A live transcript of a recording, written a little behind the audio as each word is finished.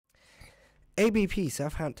ABP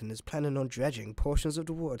Southampton is planning on dredging portions of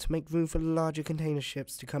the water to make room for larger container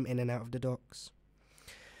ships to come in and out of the docks.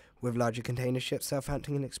 With larger container ships,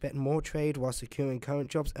 Southampton can expect more trade while securing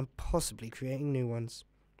current jobs and possibly creating new ones.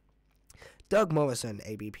 Doug Morrison,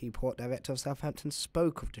 ABP Port Director of Southampton,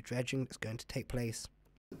 spoke of the dredging that's going to take place.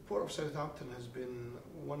 The Port of Southampton has been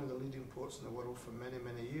one of the leading ports in the world for many,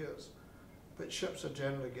 many years. But ships are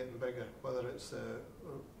generally getting bigger, whether it's the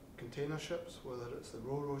container ships, whether it's the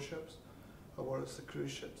ro-ro ships, or whether it's the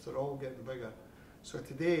cruise ships. They're all getting bigger. So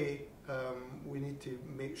today we need to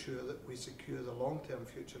make sure that we secure the long-term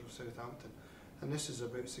future of Southampton. And this is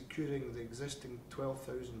about securing the existing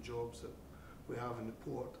 12,000 jobs that we have in the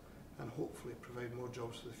port and hopefully provide more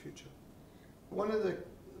jobs for the future. One of the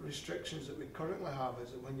restrictions that we currently have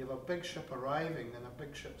is that when you have a big ship arriving and a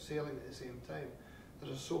big ship sailing at the same time,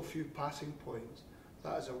 there are so few passing points.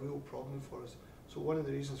 That is a real problem for us. So one of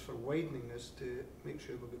the reasons for widening is to make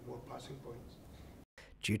sure we get more passing points.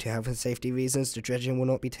 Due to health and safety reasons, the dredging will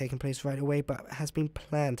not be taking place right away, but has been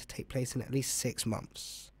planned to take place in at least 6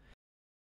 months.